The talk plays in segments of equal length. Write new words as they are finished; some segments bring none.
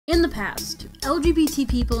In the past, LGBT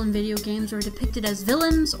people in video games were depicted as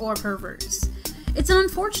villains or perverts. It's an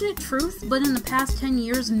unfortunate truth, but in the past 10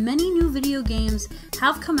 years, many new video games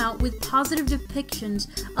have come out with positive depictions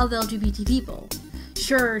of LGBT people.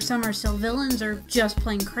 Sure, some are still villains or just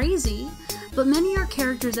plain crazy, but many are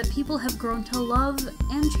characters that people have grown to love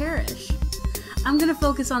and cherish. I'm gonna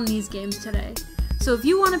focus on these games today, so if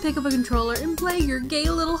you want to pick up a controller and play your gay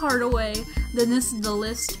little heart away, then this is the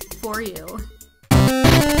list for you.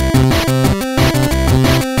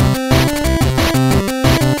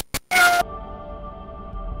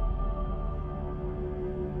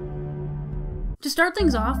 To start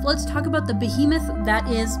things off, let's talk about the behemoth that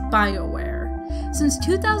is BioWare. Since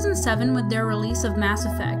 2007, with their release of Mass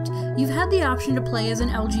Effect, you've had the option to play as an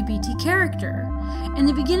LGBT character. In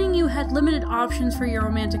the beginning, you had limited options for your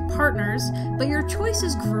romantic partners, but your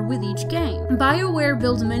choices grew with each game. BioWare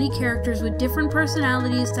builds many characters with different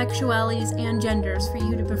personalities, sexualities, and genders for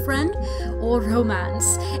you to befriend or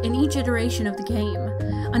romance in each iteration of the game.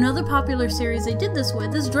 Another popular series they did this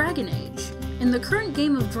with is Dragon Age. In the current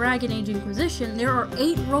game of Dragon Age Inquisition, there are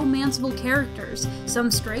 8 romanceable characters,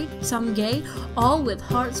 some straight, some gay, all with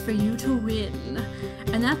hearts for you to win.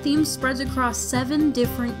 And that theme spreads across 7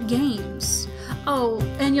 different games. Oh,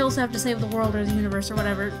 and you also have to save the world or the universe or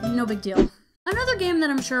whatever, no big deal. Another game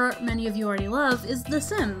that I'm sure many of you already love is The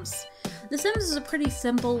Sims. The Sims is a pretty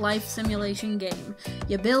simple life simulation game.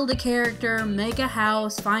 You build a character, make a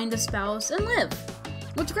house, find a spouse, and live.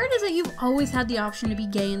 What's great is that you've always had the option to be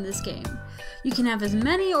gay in this game. You can have as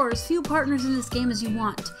many or as few partners in this game as you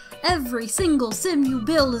want. Every single sim you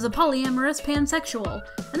build is a polyamorous pansexual,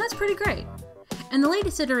 and that's pretty great. In the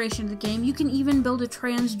latest iteration of the game, you can even build a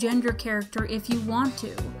transgender character if you want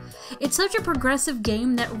to. It's such a progressive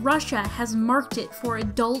game that Russia has marked it for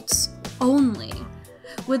adults only.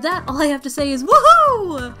 With that, all I have to say is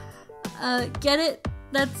woohoo! Get it?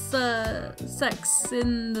 That's, sex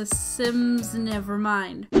in The Sims, never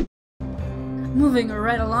mind. Moving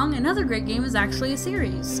right along, another great game is actually a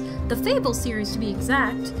series. The Fable series, to be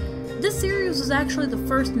exact. This series was actually the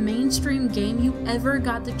first mainstream game you ever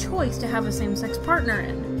got the choice to have a same-sex partner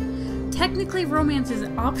in. Technically, romance is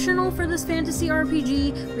optional for this fantasy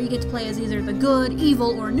RPG, where you get to play as either the good,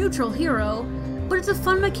 evil, or neutral hero, but it's a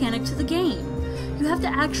fun mechanic to the game. You have to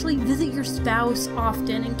actually visit your spouse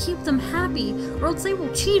often and keep them happy, or else they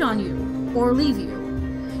will cheat on you, or leave you.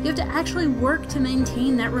 You have to actually work to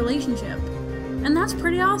maintain that relationship. And that's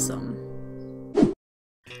pretty awesome.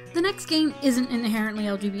 The next game isn't inherently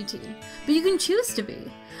LGBT, but you can choose to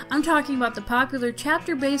be. I'm talking about the popular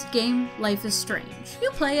chapter-based game Life is Strange. You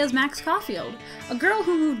play as Max Caulfield, a girl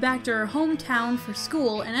who moved back to her hometown for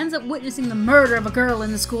school and ends up witnessing the murder of a girl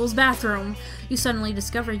in the school's bathroom. You suddenly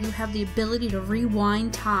discover you have the ability to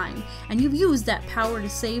rewind time, and you've used that power to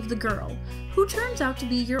save the girl, who turns out to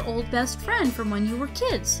be your old best friend from when you were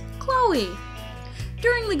kids, Chloe.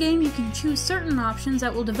 During the game, you can choose certain options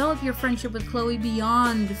that will develop your friendship with Chloe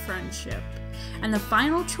beyond friendship. And the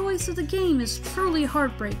final choice of the game is truly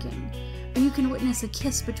heartbreaking, but you can witness a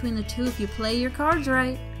kiss between the two if you play your cards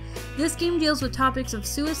right. This game deals with topics of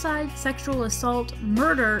suicide, sexual assault,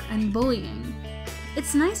 murder, and bullying.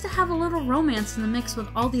 It's nice to have a little romance in the mix with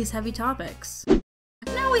all these heavy topics.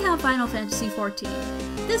 Now we have Final Fantasy XIV.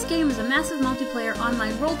 This game is a massive multiplayer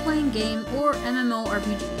online role-playing game, or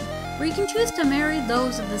MMORPG, where you can choose to marry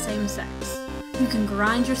those of the same sex. You can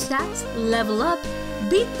grind your stats, level up,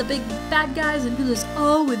 beat the big bad guys, and do this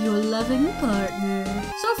all with your loving partner.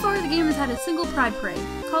 So far, the game has had a single pride parade,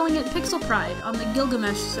 calling it Pixel Pride on the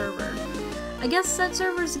Gilgamesh server. I guess that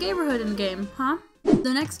server is the neighborhood in the game, huh?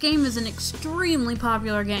 The next game is an extremely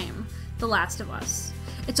popular game, The Last of Us.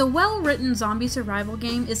 It's a well-written zombie survival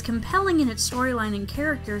game, is compelling in its storyline and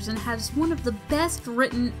characters, and has one of the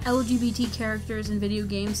best-written LGBT characters in video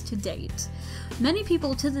games to date. Many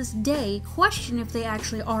people to this day question if they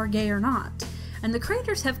actually are gay or not, and the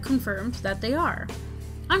creators have confirmed that they are.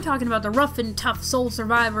 I'm talking about the rough and tough sole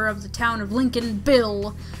survivor of the town of Lincoln,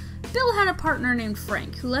 Bill. Bill had a partner named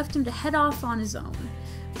Frank, who left him to head off on his own.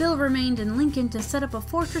 Bill remained in Lincoln to set up a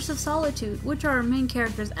fortress of solitude, which our main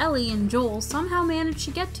characters Ellie and Joel somehow managed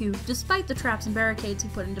to get to, despite the traps and barricades he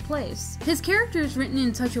put into place. His character is written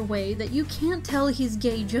in such a way that you can't tell he's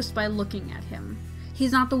gay just by looking at him.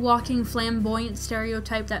 He's not the walking flamboyant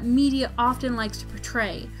stereotype that media often likes to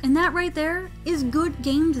portray, and that right there is good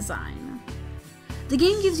game design. The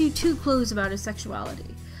game gives you 2 clues about his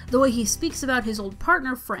sexuality. The way he speaks about his old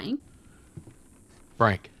partner, Frank.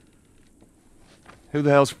 Frank. Who the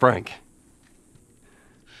hell's Frank?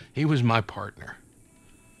 He was my partner.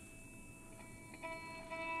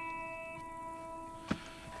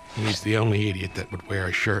 He's the only idiot that would wear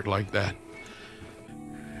a shirt like that.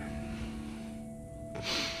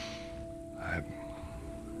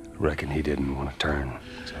 Reckon he didn't want to turn,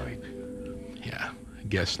 so he... Yeah, I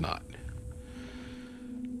guess not.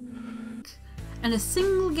 And a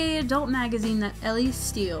single gay adult magazine that Ellie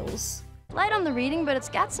steals. Light on the reading, but it's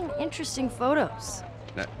got some interesting photos.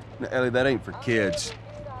 Now, Ellie, that ain't for kids.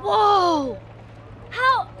 Whoa!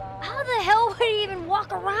 How the hell would he even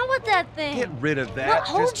walk around with that thing? Get rid of that. Well,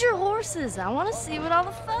 hold your horses. I want to see what all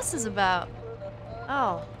the fuss is about.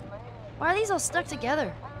 Oh, why are these all stuck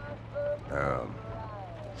together? I'm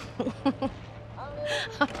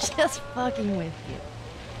just fucking with you.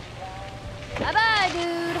 Bye-bye,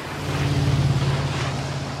 dude.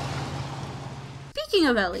 Speaking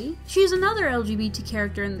of Ellie, she's another LGBT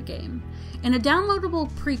character in the game. In a downloadable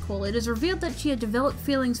prequel, it is revealed that she had developed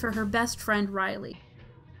feelings for her best friend, Riley.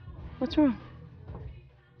 What's wrong?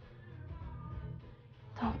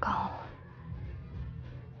 Don't go.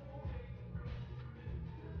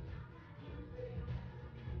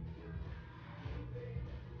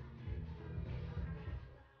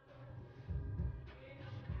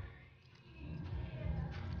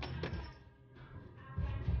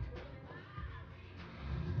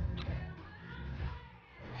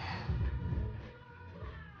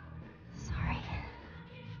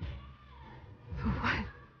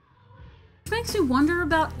 Which makes me wonder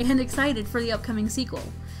about and excited for the upcoming sequel.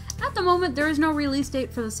 At the moment, there is no release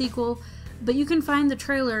date for the sequel, but you can find the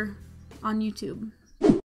trailer on YouTube.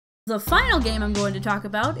 The final game I'm going to talk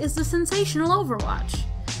about is the sensational Overwatch.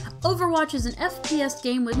 Overwatch is an FPS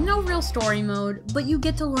game with no real story mode, but you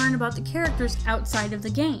get to learn about the characters outside of the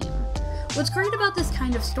game. What's great about this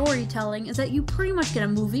kind of storytelling is that you pretty much get a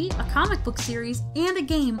movie, a comic book series, and a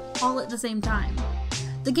game all at the same time.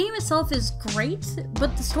 The game itself is great,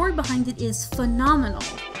 but the story behind it is phenomenal.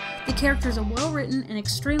 The characters are well written and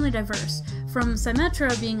extremely diverse, from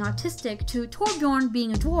Symmetra being autistic to Torbjorn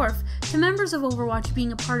being a dwarf to members of Overwatch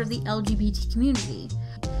being a part of the LGBT community.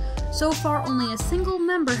 So far, only a single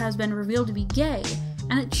member has been revealed to be gay,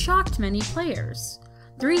 and it shocked many players.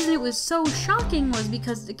 The reason it was so shocking was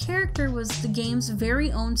because the character was the game's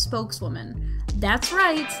very own spokeswoman. That's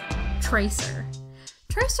right, Tracer.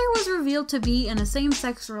 Tracer was revealed to be in a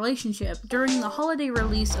same-sex relationship during the holiday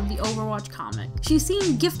release of the Overwatch comic. She's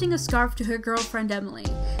seen gifting a scarf to her girlfriend Emily,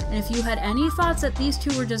 and if you had any thoughts that these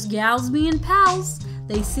two were just gals being pals,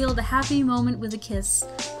 they sealed a happy moment with a kiss.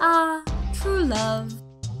 Ah, true love.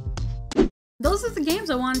 Those are the games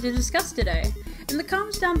I wanted to discuss today. In the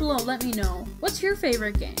comments down below, let me know, what's your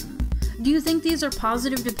favorite game? Do you think these are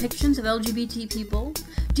positive depictions of LGBT people?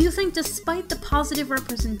 Do you think, despite the positive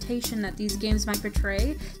representation that these games might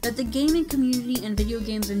portray, that the gaming community and video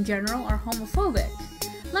games in general are homophobic?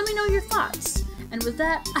 Let me know your thoughts. And with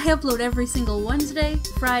that, I upload every single Wednesday,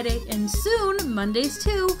 Friday, and soon, Mondays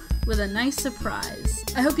too, with a nice surprise.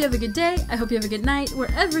 I hope you have a good day, I hope you have a good night,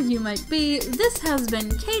 wherever you might be. This has been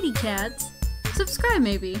itsKaityCat. Subscribe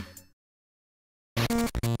maybe.